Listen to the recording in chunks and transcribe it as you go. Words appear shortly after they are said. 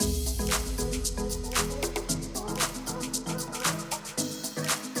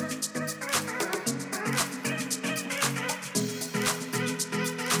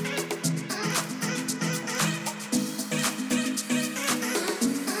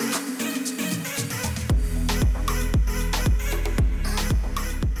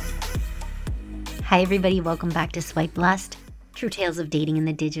Hi, everybody. Welcome back to Swipe Blessed, True Tales of Dating in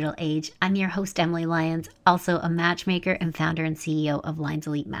the Digital Age. I'm your host, Emily Lyons, also a matchmaker and founder and CEO of Lyons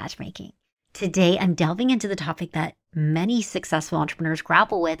Elite Matchmaking. Today, I'm delving into the topic that many successful entrepreneurs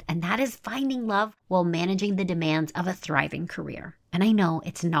grapple with, and that is finding love while managing the demands of a thriving career. And I know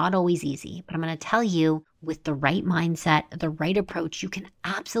it's not always easy, but I'm going to tell you, with the right mindset, the right approach, you can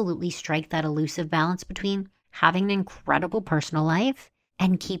absolutely strike that elusive balance between having an incredible personal life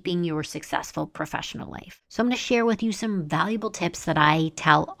and keeping your successful professional life. So I'm going to share with you some valuable tips that I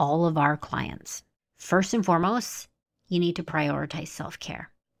tell all of our clients. First and foremost, you need to prioritize self-care.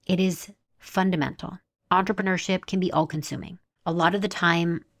 It is fundamental. Entrepreneurship can be all-consuming. A lot of the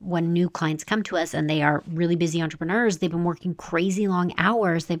time when new clients come to us and they are really busy entrepreneurs, they've been working crazy long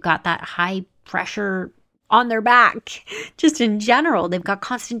hours, they've got that high pressure on their back. Just in general, they've got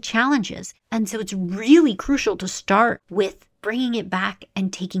constant challenges. And so it's really crucial to start with bringing it back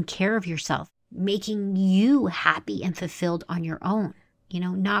and taking care of yourself, making you happy and fulfilled on your own.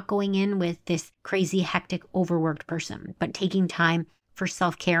 Not going in with this crazy, hectic, overworked person, but taking time for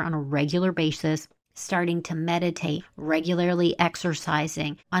self-care on a regular basis, starting to meditate, regularly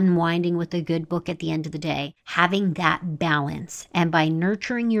exercising, unwinding with a good book at the end of the day, having that balance. And by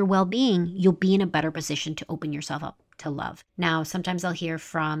nurturing your well-being, you'll be in a better position to open yourself up to love. Now, sometimes I'll hear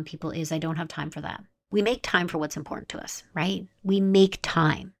from people I don't have time for that. We make time for what's important to us, right? We make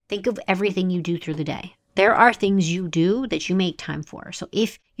time. Think of everything you do through the day. There are things you do that you make time for. So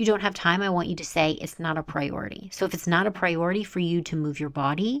if you don't have time, I want you to say it's not a priority. So if it's not a priority for you to move your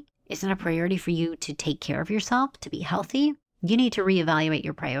body, it's not a priority for you to take care of yourself, to be healthy, you need to reevaluate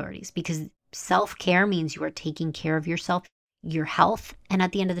your priorities, because self-care means you are taking care of yourself, your health. And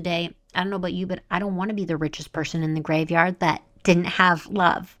at the end of the day, I don't know about you, but I don't want to be the richest person in the graveyard that didn't have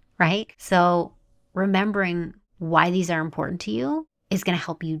love, right? So remembering why these are important to you is going to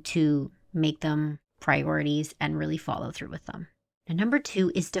help you to make them priorities and really follow through with them. And number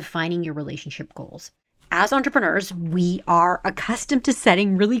 2 is defining your relationship goals. As entrepreneurs, we are accustomed to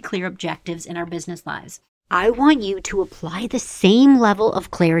setting really clear objectives in our business lives. I want you to apply the same level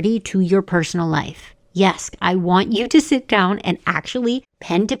of clarity to your personal life. Yes, I want you to sit down and actually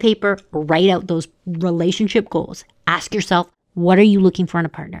pen to paper, write out those relationship goals. Ask yourself, what are you looking for in a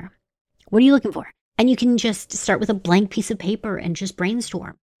partner? What are you looking for? And you can just start with a blank piece of paper and just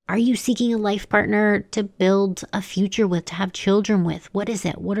brainstorm. Are you seeking a life partner to build a future with, to have children with? What is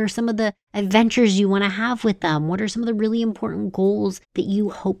it? What are some of the adventures you want to have with them? What are some of the really important goals that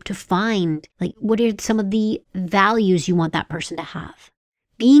you hope to find? What are some of the values you want that person to have?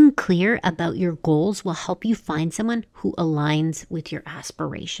 Being clear about your goals will help you find someone who aligns with your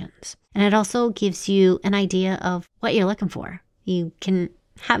aspirations. And it also gives you an idea of what you're looking for. You can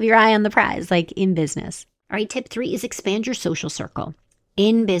have your eye on the prize, like in business. All right, tip 3 is expand your social circle.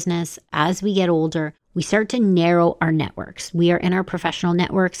 In business, as we get older, we start to narrow our networks. We are in our professional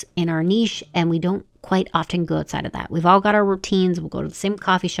networks, in our niche, and we don't quite often go outside of that. We've all got our routines. We'll go to the same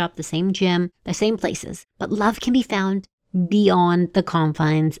coffee shop, the same gym, the same places. But love can be found beyond the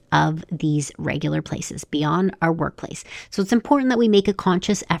confines of these regular places, beyond our workplace. So it's important that we make a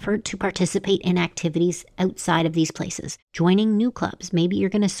conscious effort to participate in activities outside of these places. Joining new clubs. Maybe you're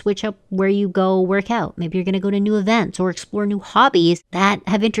going to switch up where you go work out. Maybe you're going to go to new events or explore new hobbies that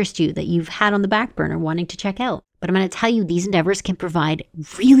have interest you, that you've had on the back burner wanting to check out. But I'm going to tell you, these endeavors can provide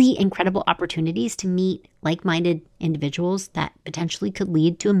really incredible opportunities to meet like-minded individuals that potentially could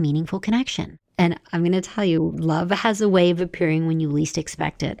lead to a meaningful connection. And I'm going to tell you, love has a way of appearing when you least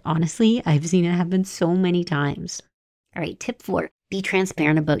expect it. Honestly, I've seen it happen so many times. All right, tip 4, be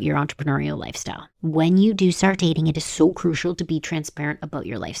transparent about your entrepreneurial lifestyle. When you do start dating, it is so crucial to be transparent about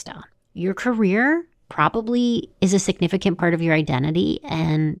your lifestyle. Your career probably is a significant part of your identity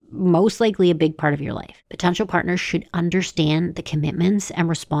and most likely a big part of your life. Potential partners should understand the commitments and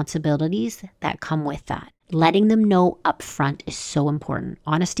responsibilities that come with that. Letting them know upfront is so important.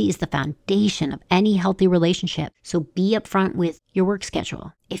 Honesty is the foundation of any healthy relationship. So be upfront with your work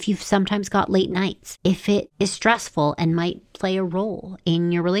schedule. If you've sometimes got late nights, if it is stressful and might play a role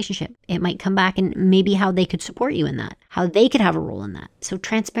in your relationship, it might come back and maybe how they could support you in that, how they could have a role in that. So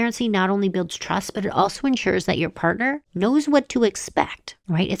transparency not only builds trust, but it also ensures that your partner knows what to expect,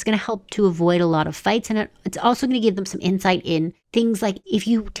 right? It's going to help to avoid a lot of fights, and it's also going to give them some insight in things like if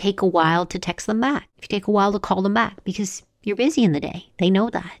you take a while to text them back, if you take a while to call them back because you're busy in the day. They know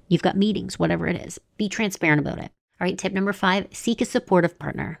that. You've got meetings, whatever it is. Be transparent about it. All right, tip number 5, seek a supportive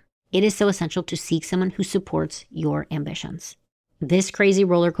partner. It is so essential to seek someone who supports your ambitions. This crazy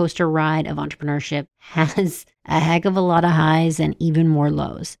roller coaster ride of entrepreneurship has a heck of a lot of highs and even more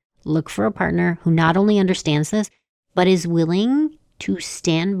lows. Look for a partner who not only understands this, but is willing to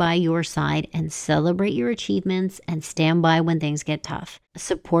stand by your side and celebrate your achievements and stand by when things get tough. A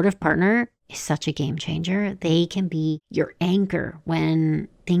supportive partner is such a game changer. They can be your anchor when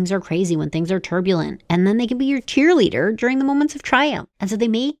things are crazy, when things are turbulent, and then they can be your cheerleader during the moments of triumph. And so they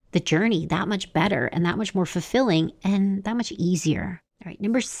make the journey that much better and that much more fulfilling and that much easier. All right,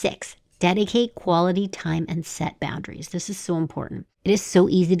 number 6, dedicate quality time and set boundaries. This is so important. It is so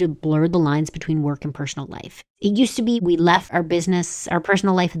easy to blur the lines between work and personal life. It used to be we left our business, our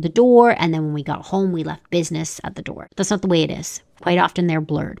personal life at the door, and then when we got home, we left business at the door. That's not the way it is. Quite often they're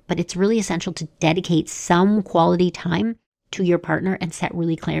blurred, but it's really essential to dedicate some quality time to your partner and set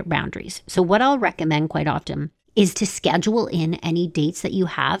really clear boundaries. So what I'll recommend quite often is to schedule in any dates that you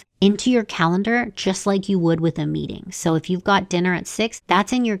have into your calendar, just like you would with a meeting. So if you've got dinner at 6,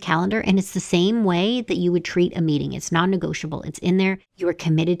 that's in your calendar, and it's the same way that you would treat a meeting. It's non-negotiable. It's in there. You are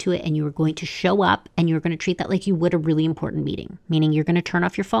committed to it, and you are going to show up, and you're going to treat that like you would a really important meeting, meaning you're going to turn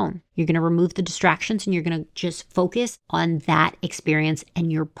off your phone. You're going to remove the distractions, and you're going to just focus on that experience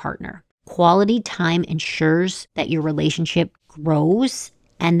and your partner. Quality time ensures that your relationship grows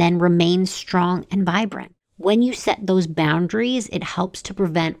and then remains strong and vibrant. When you set those boundaries, it helps to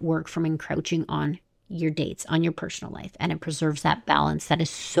prevent work from encroaching on your dates, on your personal life, and it preserves that balance that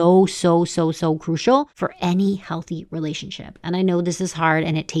is so crucial for any healthy relationship. And I know this is hard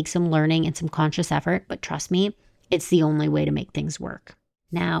and it takes some learning and some conscious effort, but trust me, it's the only way to make things work.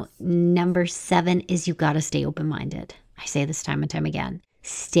 Now, number 7 is you got to stay open-minded. I say this time and time again.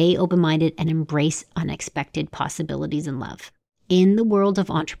 Stay open-minded and embrace unexpected possibilities in love. In the world of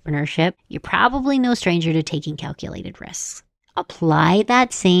entrepreneurship, you're probably no stranger to taking calculated risks. Apply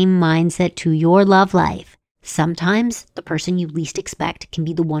that same mindset to your love life. Sometimes the person you least expect can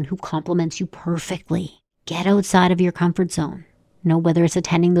be the one who complements you perfectly. Get outside of your comfort zone. Whether it's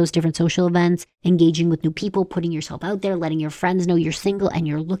attending those different social events, engaging with new people, putting yourself out there, letting your friends know you're single and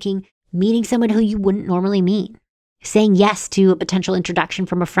you're looking, meeting someone who you wouldn't normally meet, saying yes to a potential introduction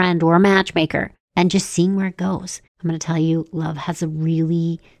from a friend or a matchmaker, and just seeing where it goes. I'm going to tell you, love has a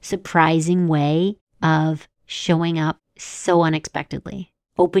really surprising way of showing up so unexpectedly.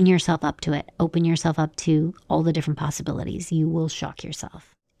 Open yourself up to it. Open yourself up to all the different possibilities. You will shock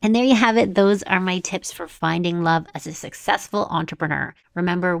yourself. And there you have it. Those are my tips for finding love as a successful entrepreneur.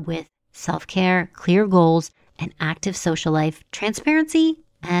 Remember, with self-care, clear goals, an active social life, transparency,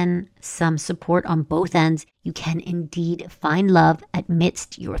 and some support on both ends, you can indeed find love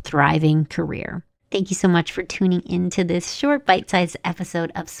amidst your thriving career. Thank you so much for tuning into this short bite-sized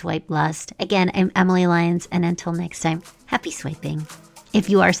episode of Swipe Lust. Again, I'm Emily Lyons, and until next time, happy swiping. If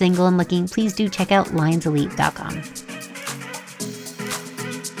you are single and looking, please do check out LionsElite.com.